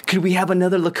minute. Could we have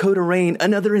another Lakota Rain,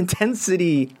 another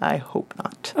Intensity? I hope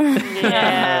not.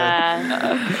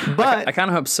 Yeah. But I kind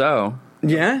of hope so.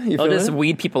 Yeah? They'll just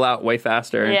weed people out way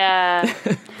faster. Yeah.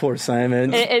 Poor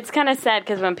Simon. It's kind of sad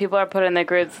because when people are put in the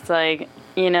groups, it's like,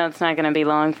 it's not going to be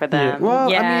long for them. Yeah.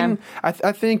 Well, I mean,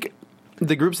 I think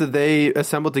the groups that they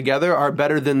assembled together are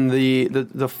better than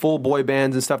the full boy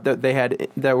bands and stuff that they had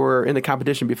that were in the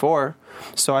competition before.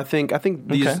 So I think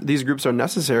these groups are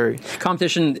necessary.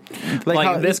 Competition,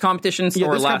 like this competition, or this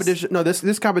last? Competition. No,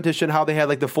 this competition. How they had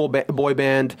like the full boy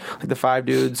band, like the 5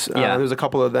 dudes. There's a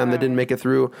couple of them that didn't make it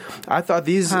through. I thought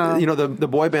these, the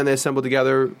boy band they assembled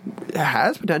together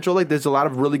has potential. Like there's a lot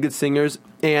of really good singers,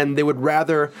 and they would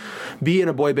rather be in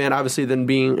a boy band, obviously, than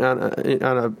being on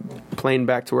a plane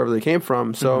back to wherever they came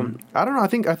from. So I don't know.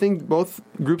 I think both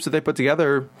groups that they put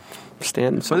together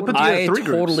stand. So I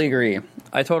totally agree.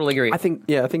 I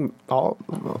think all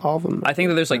of them. I think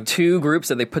that there's like 2 groups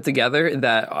that they put together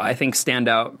that I think stand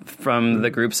out from the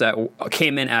groups that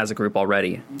came in as a group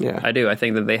already. Yeah, I do. I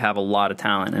think that they have a lot of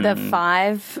talent. The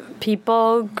 5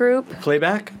 people group.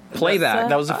 Playback.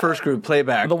 That was the first group.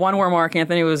 Playback. The one where Mark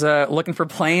Anthony was looking for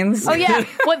planes. Oh yeah,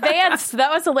 that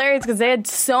was hilarious because they had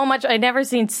so much. I'd never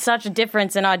seen such a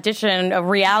difference in audition of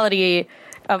reality.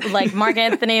 Like Mark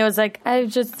Anthony was like, I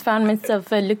just found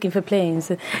myself looking for planes,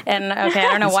 and I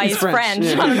don't know why he's French.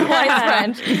 I don't know why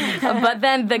he's French. But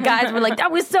then the guys were like,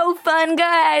 that was so fun,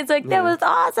 guys. Like that was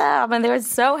awesome, and they were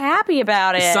so happy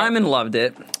about it. Simon loved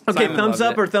it. Okay, thumbs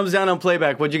up or thumbs down on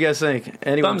Playback? What'd you guys think?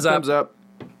 Anyone? Thumbs up.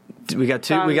 We got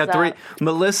 2. We got Thumbs 3. up.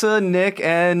 Melissa, Nick,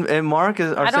 and Mark are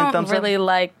saying thumbs up. I don't really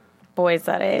like boys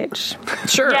that age.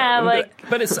 Sure. Yeah,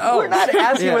 but it's We're not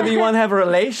asking whether you want to have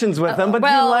relations with them, but do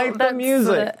you like the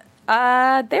music?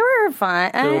 They were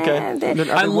fun.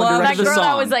 Okay. I love that the girl song.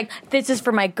 that was like, this is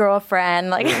for my girlfriend.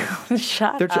 Like,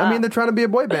 shut up. They're trying to be a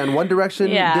boy band. One Direction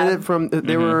did it from.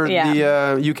 They were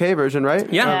the UK version, right?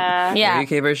 Yeah. Yeah.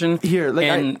 The UK version. Here,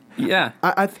 like,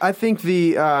 I think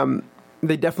they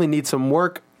definitely need some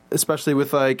work, especially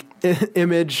with like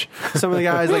Image. Some of the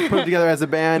guys like put it together as a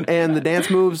band, and the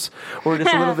dance moves were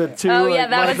just a little bit too. Oh, yeah,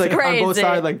 that was like, crazy. On both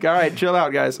sides, like, all right, chill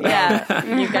out, guys. Yeah,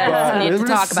 you guys need to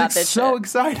talk about this. So shit.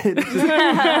 excited.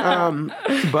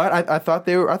 But I thought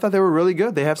they were really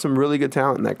good. They have some really good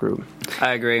talent in that group.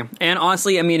 I agree. And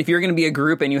honestly, I mean, if you're going to be a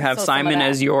group and you have Simon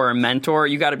as your mentor,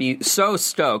 you got to be so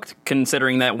stoked,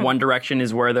 considering that One Direction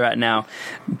is where they're at now,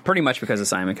 pretty much because of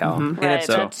Simon Cowell. Right,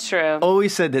 that's true.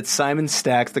 Always said that Simon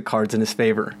stacks the cards in his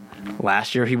favor.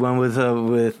 Last year he won with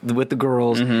the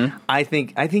girls. I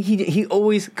think he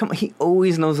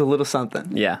always knows a little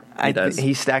something. Yeah, he does.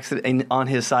 He stacks it on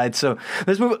his side. So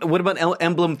let's move. What about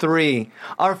Emblem 3?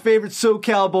 Our favorite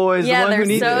SoCal boys. Yeah, the one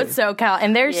they're SoCal,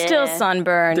 and they're still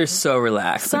sunburned. They're so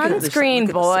relaxed.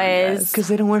 Sunscreen boys, because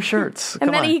they don't wear shirts.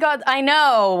 And then he got,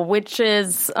 which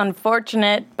is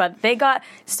unfortunate, but they got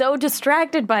so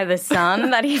distracted by the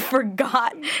sun that he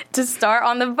forgot to start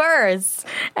on the verse.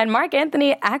 And Mark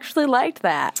Anthony actually liked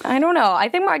that. I don't know. I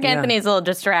think Mark Anthony's a little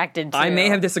distracted too. I may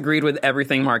have disagreed with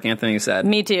everything Mark Anthony said.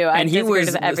 Me too. And he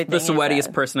was the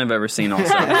sweatiest person I've ever seen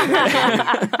also.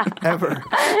 Ever.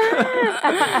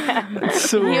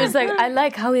 So he was like, I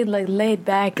like how he laid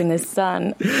back in the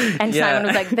sun. And Simon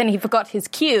was like, then he forgot his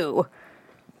cue.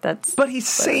 But he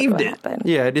saved it. Happened.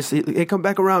 Yeah, he come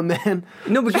back around, man.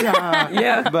 No, but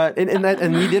yeah. But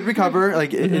and he did recover.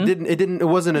 Like it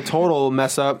wasn't a total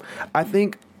mess up. I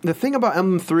think the thing about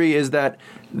Emblem 3 is that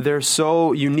they're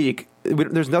so unique.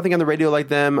 there's nothing on the radio like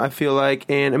them, I feel like,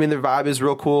 and I mean their vibe is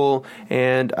real cool,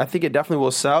 and I think it definitely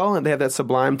will sell. And they have that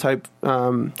Sublime type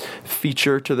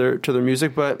feature to their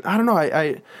music, but I don't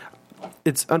know.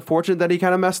 It's unfortunate that he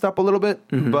kind of messed up a little bit,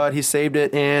 but he saved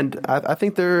it, and I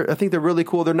think they're really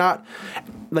cool. They're not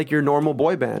like your normal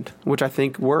boy band, which I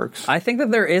think works. I think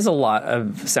that there is a lot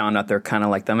of sound out there kind of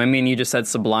like them. I mean, you just said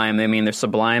Sublime. I mean, there's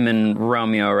Sublime and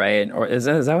Romeo, right? Or is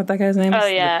that what that guy's name is? Oh,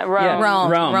 yeah,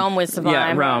 Rome. Rome was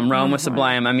Sublime. Yeah, Rome was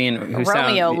Sublime. I mean,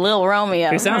 Lil Romeo.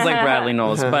 Who sounds like Bradley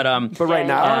Knowles. But right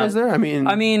now, is there? I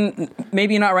mean,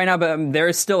 maybe not right now, but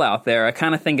they're still out there. I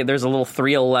kind of think there's a little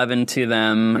 311 to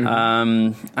them.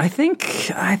 I think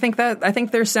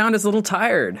their sound is a little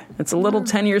tired. It's a little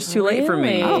 10 years too late for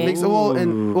me. I don't think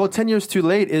so. Well, 10 years too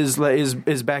late is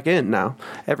back in now.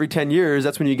 Every 10 years,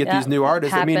 that's when you get these new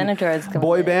artists. Pat I mean, Benatar's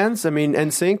boy bands. I mean,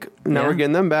 NSYNC. Now we're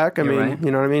getting them back. I mean, right. you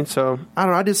know what I mean. So I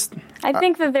don't know. I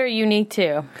think that they're unique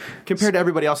too. Compared to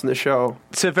everybody else in the show.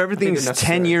 So if everything's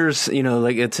 10 years,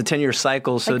 like it's a 10-year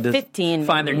cycle. So like 15.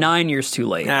 Fine, they're 9 years too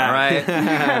late. All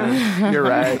right. You're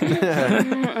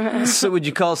right. So would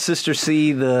you call Sister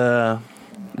C the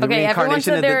okay, everyone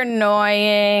said they're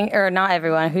annoying, or not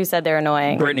everyone. Who said they're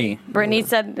annoying? Brittany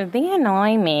said, they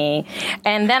annoy me.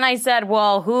 And then I said,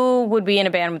 well, who would be in a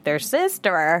band with their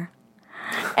sister?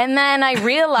 And then I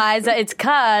realized that it's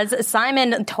because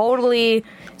Simon totally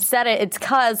said it. It's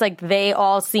because like they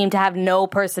all seem to have no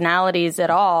personalities at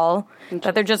all.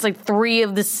 That they're just like three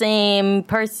of the same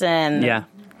person. Yeah.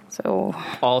 So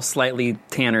all slightly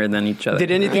tanner than each other. Did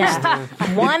anything? Yeah.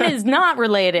 One is not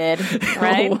related,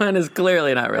 right? One is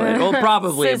clearly not related. Well,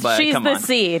 probably, but she's come the on.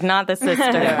 C, not the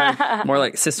sister. More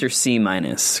like Sister C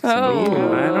minus. Oh.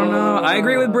 I don't know. I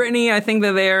agree with Brittany. I think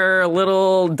that they're a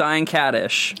little dying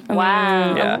cattish.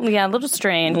 Wow. Yeah. A little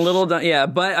strange.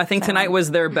 But I think tonight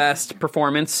was their best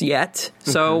performance yet.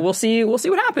 So we'll see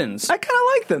what happens. I kind of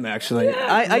like them actually.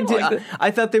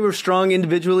 I thought they were strong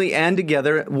individually and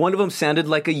together. One of them sounded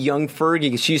like a young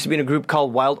Fergie. She used to be in a group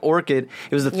called Wild Orchid.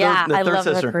 It was the third I love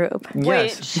sister. Her group. Yes.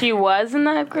 Wait, she was in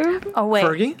that group? Oh wait,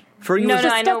 Fergie? Fergie No, was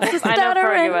I know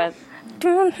Fergie was.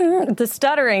 the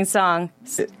stuttering song.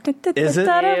 Is it?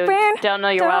 You don't know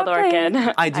your Wild Orchid.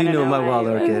 I do know my Wild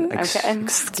Orchid. Okay.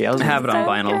 I have it on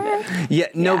vinyl. Yeah,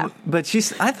 no, but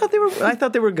I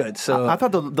thought they were good. So I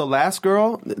thought the last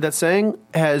girl that sang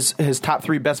has his top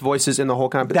 3 best voices in the whole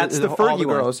competition. That's the Fergie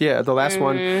one. Girls. Yeah, the last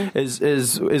one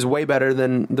is way better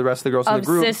than the rest of the girls in the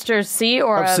group. Sister C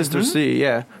or of Sister C,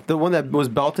 yeah, the one that was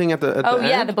belting at the end.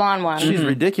 yeah, the blonde one. She's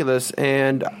ridiculous,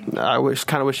 and I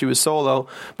kind of wish she was solo.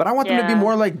 But I want them to be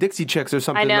more like Dixie Chicks or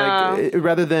something. I know. Like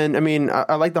rather than, I mean,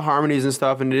 I like the harmonies and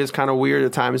stuff, and it is kind of weird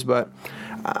at times, but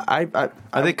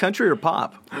are they country or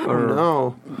pop? Or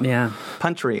no, Yeah.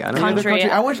 Country. I don't know. Country.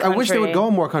 I wish they would Country. go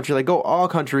more country, like go all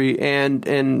country,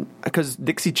 and because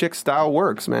Dixie Chick style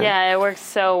works, man. Yeah, it works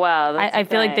so well. I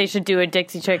feel like they should do a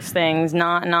Dixie Chicks things,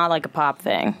 not like a pop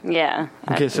thing. Yeah.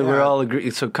 Okay, so we're all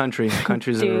agree. So country's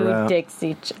Do are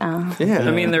Dixie. Yeah.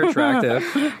 I mean, they're attractive.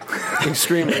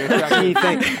 extremely.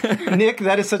 Nick,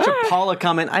 that is such a Paula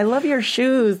comment. I love your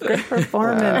shoes. Great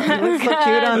performance. You look so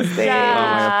cute on stage.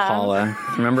 Oh, Paula.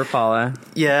 Remember Paula?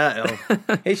 Yeah.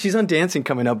 Hey, she's on Dancing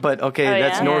coming up, but okay,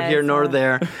 that's yeah? nor Yeah, here I nor saw.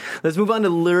 there. Let's move on to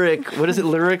Lyric. What is it,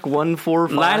 Lyric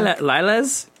 145?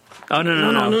 Lila's? Oh,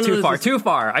 no. Too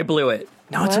far. I blew it.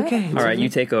 No, it's okay. All right, you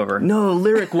take over. No,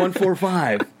 Lyric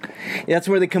 145. That's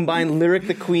where they combine Lyric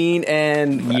the Queen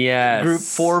and Yes. Group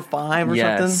 4-5 or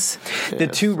Yes. something. The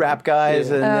two rap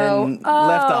guys and then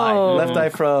Left Eye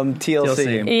from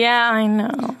TLC. TLC. Yeah, I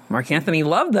know. Mark Anthony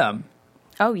loved them.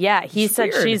 Oh yeah, he It's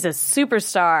said weird. she's a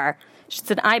superstar. She's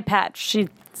an eye patch. She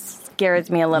scares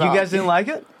me a little. You guys didn't like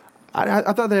it?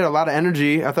 I thought they had a lot of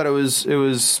energy. I thought it was It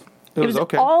was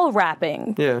okay. all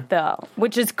rapping, though,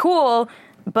 which is cool.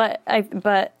 But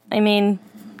I mean,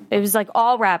 it was like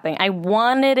all rapping. I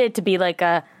wanted it to be like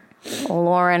a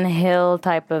Lauryn Hill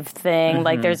type of thing.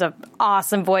 Like there's a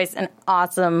awesome voice and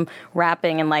awesome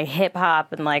rapping and like hip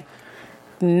hop and like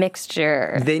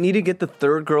mixture. They need to get the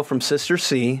third girl from Sister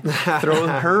C, throw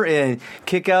her in,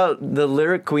 kick out the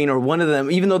Lyric Queen or one of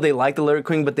them, even though they like the Lyric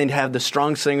Queen, but they'd have the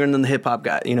strong singer and then the hip hop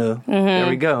guy, There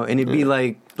we go. And it'd be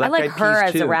like I Black like Eyed her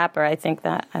Peas as too. a rapper. I think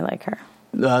that I like her.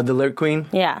 The Lyric Queen?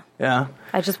 Yeah. Yeah.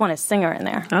 I just want a singer in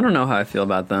there. I don't know how I feel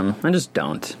about them. I just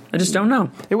don't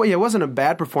know. It wasn't a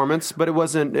bad performance, but it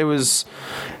was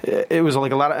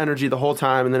like a lot of energy the whole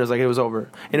time, and then it was over.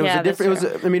 And it was a different.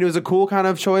 It was a cool kind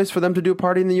of choice for them to do a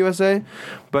party in the USA,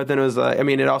 but then it was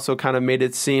it also kind of made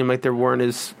it seem like they weren't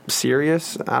as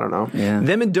serious. I don't know. Yeah.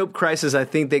 Them and Dope Crisis, I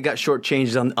think they got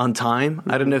shortchanged on time.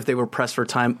 I don't know if they were pressed for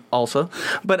time also,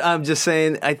 but I'm just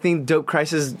saying. I think Dope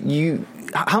Crisis,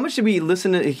 how much did we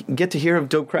get to hear of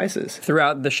Dope Crisis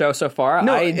Throughout the show so far?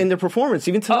 No, in their performance,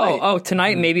 even tonight.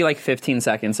 Tonight maybe like 15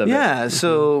 seconds of it. Yeah,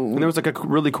 so And there was like a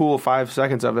really cool 5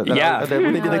 seconds of it. Yeah.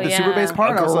 When they did like the super bass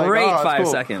part, I was like, Great oh, that's 5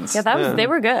 cool. seconds. Yeah, they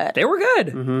were good. They were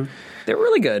good. They were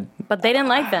really good. But they didn't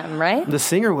like them, right? The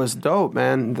singer was dope,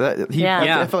 man. I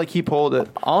felt like he pulled it.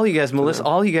 all you guys, Melissa,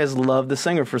 all you guys love the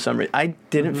singer for some reason. I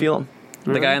didn't feel him.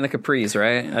 The guy in the capris,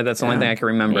 right? That's the only thing I can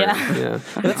remember. Yeah. Yeah,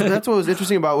 that's what was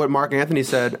interesting about what Mark Anthony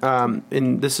said.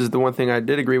 And this is the one thing I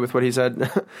did agree with what he said.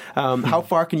 How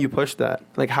far can you push that?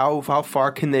 Like how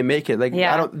far can they make it? Like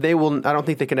Yeah. I don't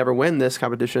think they can ever win this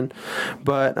competition.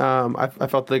 But I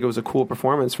felt like it was a cool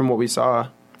performance from what we saw.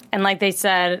 And like they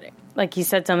said, like he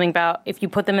said something about if you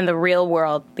put them in the real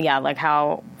world, like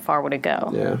how far would it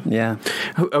go? Yeah. Yeah.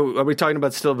 Are we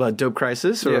talking still about Dope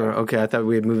Crisis? Or, Yeah. Okay, I thought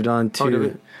we had moved on to... Oh, did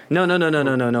we? No.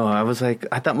 I was like,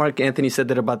 I thought Mark Anthony said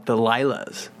that about the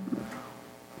Lilas.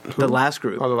 The last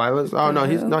group. Oh, the Lilas? Oh,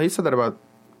 no, he said that about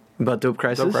About Dope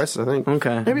Crisis? Dope Crisis, I think.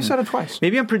 Okay. Maybe he said it twice.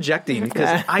 Maybe I'm projecting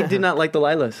because I did not like the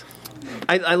Lilas.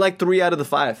 I liked 3 out of the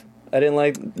 5. I didn't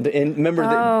like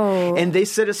and they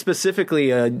said it specifically.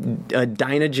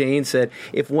 Dinah Jane said,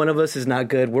 "If one of us is not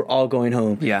good, we're all going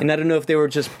home." Yeah. And I don't know if they were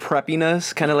just prepping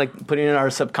us, kind of like putting in our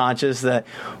subconscious that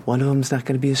one of them's not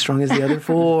going to be as strong as the other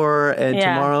 4, and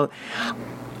tomorrow.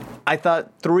 I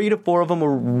thought 3 to 4 of them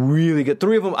were really good.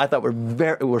 3 of them I thought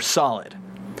were solid.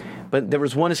 But there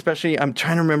was one especially. I'm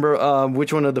trying to remember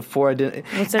which one of the 4 I didn't.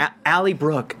 Allie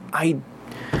Brooke.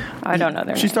 I don't know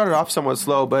their She name. started off somewhat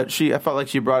slow, but I felt like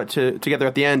she brought it together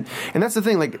at the end. And that's the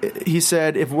thing. Like he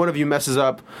said, if one of you messes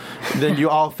up, then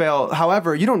you all fail.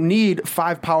 However, you don't need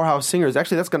 5 powerhouse singers.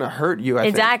 Actually, that's going to hurt you. I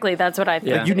think. Exactly, that's what I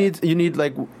think. Like, you need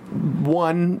like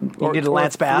 1 or need a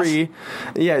Lance Bass. 3.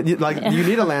 Yeah, you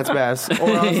need a Lance Bass or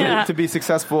else to be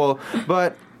successful.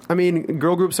 But I mean,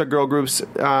 girl groups are girl groups.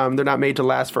 They're not made to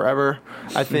last forever.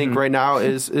 I think right now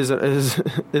is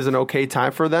an okay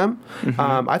time for them.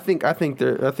 I think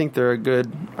they're a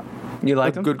good. You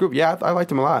like them? Good group. Yeah, I liked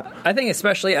them a lot. I think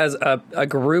especially as a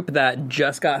group that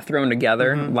just got thrown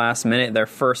together last minute, their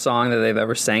first song that they've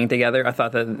ever sang together, I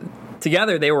thought that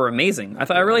together they were amazing.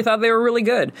 I really thought they were really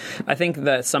good. I think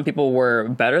that some people were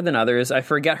better than others. I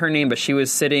forget her name, but she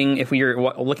was sitting, if we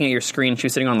were looking at your screen, she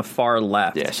was sitting on the far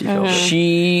left. Yeah, she killed it.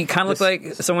 She kind of looked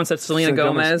like someone said Selena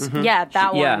Gomez. Yeah,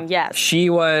 that one, yes. She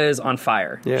was on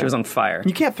fire. Yeah. She was on fire.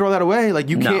 You can't throw that away. Like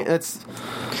you can't. It's.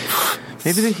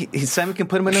 Maybe Simon can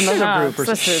put him in another group or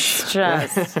something. It's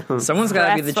just Someone's got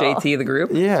to be the Stressful. JT of the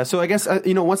group. Yeah, so I guess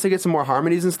once they get some more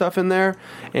harmonies and stuff in there,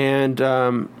 and I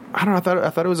don't know, I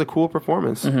thought it was a cool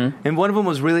performance. And one of them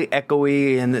was really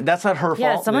echoey, and that's not her fault.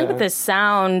 yeah, something with the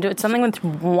sound. It's something with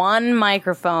one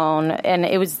microphone, and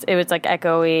it was like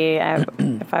echoey.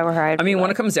 If I were her, I mean,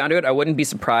 when it comes down to it, I wouldn't be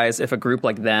surprised if a group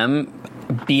like them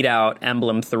beat out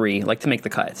Emblem 3, like to make the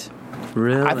cut.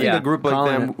 Really? I think a group like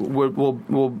them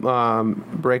will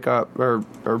break up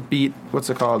or beat what's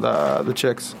it called, the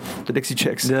Chicks, the Dixie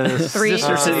Chicks.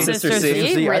 Sister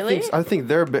C, really? I think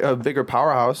they're a bigger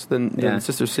powerhouse than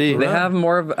Sister C. They have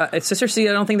more of Sister C.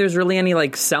 I don't think there's really any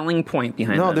like selling point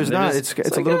behind. No, them. there's They're not. just- It's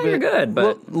a like, little you're bit good,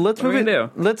 but let's what move are we it. gonna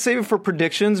do? Let's save it for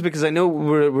predictions because I know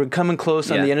we're coming close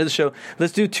on the end of the show.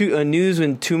 Let's do news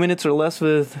in 2 minutes or less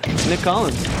with Nick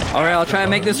Collins. All right, I'll try and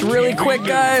make this really quick,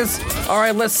 guys. All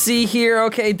right, let's see here.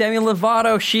 Okay, Demi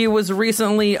Lovato, she was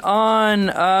recently on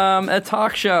a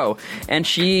talk show, and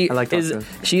she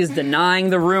is denying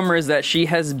the rumors that she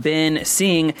has been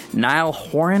seeing Niall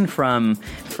Horan from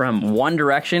One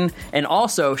Direction, and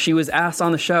also she was asked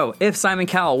on the show, if Simon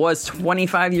Cowell was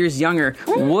 25 years younger,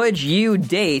 would you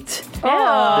date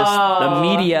the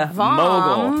media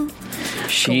mogul?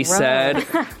 She said,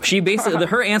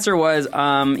 her answer was,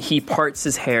 he parts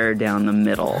his hair down the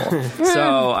middle.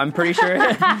 So I'm pretty sure,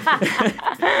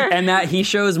 and that he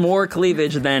shows more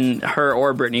cleavage than her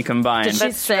or Britney combined. Did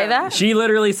she say that? She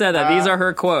literally said that. These are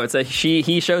her quotes. That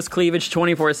he shows cleavage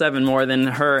 24/7 more than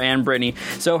her and Britney.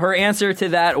 So her answer to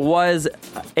that was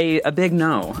a big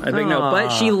no. A big no. But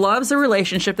she loves the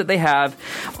relationship that they have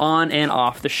on and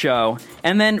off the show.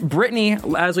 And then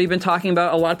Britney, as we've been talking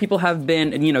about, a lot of people have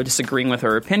been, disagreeing with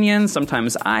her opinions.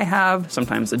 Sometimes I have.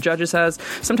 Sometimes the judges has.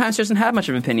 Sometimes she doesn't have much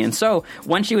of an opinion. So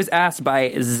when she was asked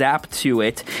by Zap to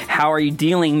It, how are you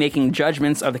making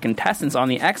judgments of the contestants on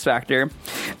the X Factor?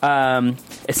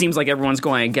 It seems like everyone's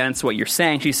going against what you're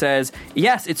saying. She says,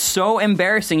 yes, it's so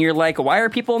embarrassing. You're like, why are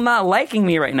people not liking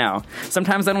me right now?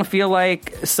 Sometimes I don't feel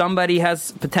like somebody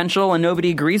has potential and nobody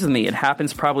agrees with me. It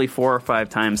happens probably 4 or 5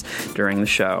 times during the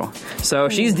show. So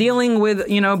she's dealing with,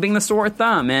 being the sore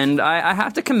thumb. And I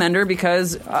have to commend her because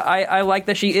because I like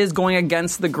that she is going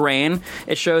against the grain.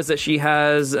 It shows that she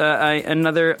has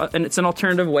it's an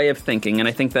alternative way of thinking, and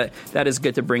I think that is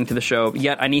good to bring to the show.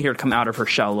 Yet I need her to come out of her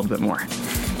shell a little bit more.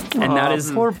 And that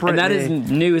is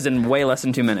news in way less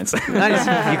than 2 minutes. Nice.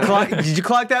 Did you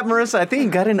clock that, Marissa? I think you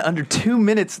got in under 2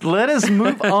 minutes. Let us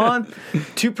move on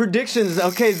to predictions.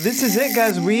 Okay, this is it,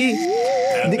 guys.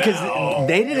 Because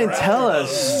they didn't tell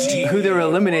us who they were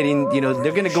eliminating. You know,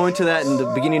 they're going to go into that in the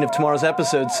beginning of tomorrow's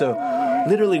episode. So,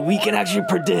 literally, we can actually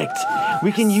predict.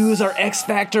 We can use our X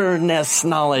Factor-ness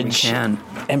knowledge and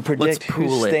predict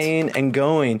who's staying and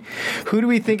going. Who do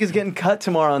we think is getting cut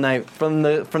tomorrow night from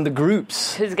the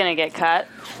groups? Who's gonna get cut?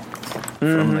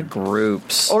 From the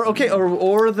groups, or the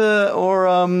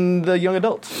young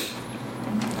adults.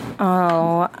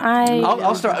 Oh,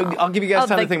 I'll start. I'll give you guys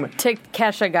time to think.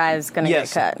 Kesha guy is going to get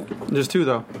cut. There's two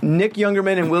though. Nick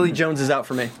Youngerman and Willie Jones is out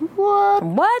for me.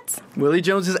 What? Willie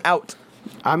Jones is out.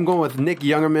 I'm going with Nick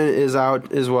Youngerman is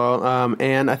out as well,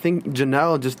 and I think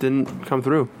Janelle just didn't come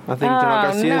through. I think Janelle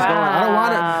Garcia is going. I don't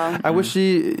want it. I wish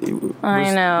she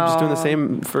was just doing the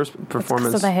same first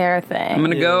performance. It's the hair thing. I'm going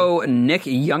to go Nick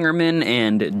Youngerman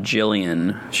and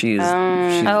Jillian. She's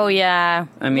oh, yeah.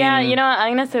 I mean, yeah, you know what?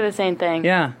 I'm going to say the same thing.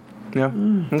 Yeah. Yeah. I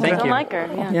don't like her.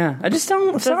 Yeah. I just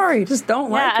don't. Just don't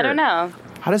like her. Yeah, I don't know.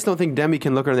 I just don't think Demi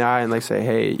can look her in the eye and like say,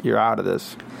 "Hey, you're out of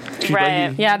this."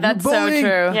 Right. Yeah, that's so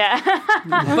true. Yeah.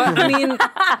 But I mean,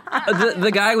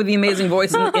 the guy with the amazing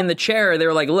voice in the chair, they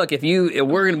were like, "Look, we're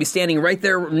going to be standing right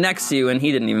there next to you," and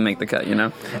he didn't even make the cut. You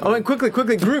know. Oh, and quickly,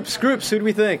 groups. Who do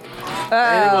we think?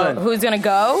 Who's gonna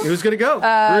go? Who's gonna go?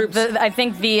 Groups. I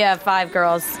think the 5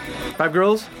 girls. 5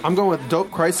 girls. I'm going with Dope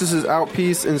Crisis is out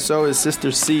piece, and so is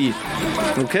Sister C.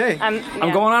 Okay.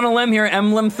 I'm going on a limb here.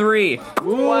 Emblem 3.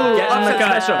 Whoa. Get in the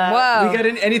cut. Whoa. We got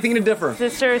anything to differ?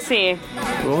 Sister C.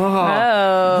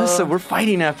 Whoa. Listen, we're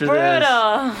fighting after this.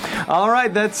 Brutal. All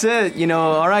right, that's it. You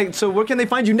know, all right. So where can they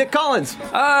find you, Nick Collins?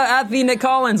 At the Nick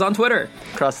Collins on Twitter.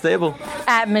 Cross table.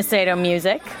 At Macedo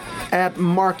Music. At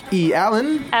Mark E.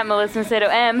 Allen. At Melissa Macedo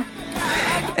M.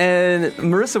 And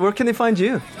Marissa, where can they find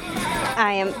you?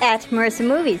 I am at Marissa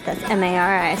Movies. That's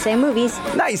Marisa Movies.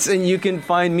 Nice. And you can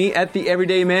find me at The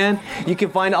Everyday Man. You can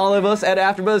find all of us at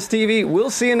AfterBuzz TV. We'll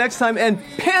see you next time. And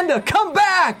Panda, come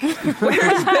back!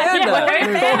 Where's Panda?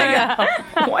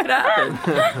 What happened?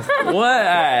 What?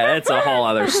 That's a whole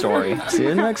other story. See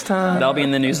you next time. That'll be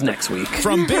in the news next week.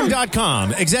 From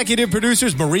Bing.com, executive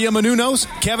producers Maria Menounos,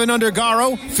 Kevin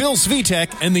Undergaro, Phil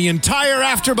Svitek, and the entire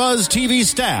AfterBuzz TV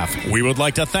staff, we would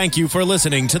like to thank you for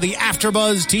listening to the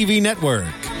AfterBuzz TV network.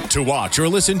 To watch or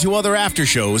listen to other after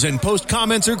shows and post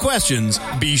comments or questions,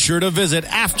 be sure to visit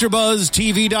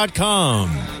AfterBuzzTV.com.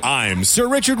 I'm Sir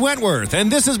Richard Wentworth,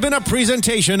 and this has been a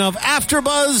presentation of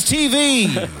AfterBuzz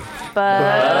TV.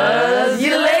 Buzz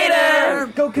you later.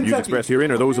 Go Kentucky. Views expressed herein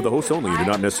are those of the hosts only and do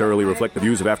not necessarily reflect the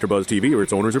views of AfterBuzz TV or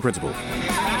its owners or principals.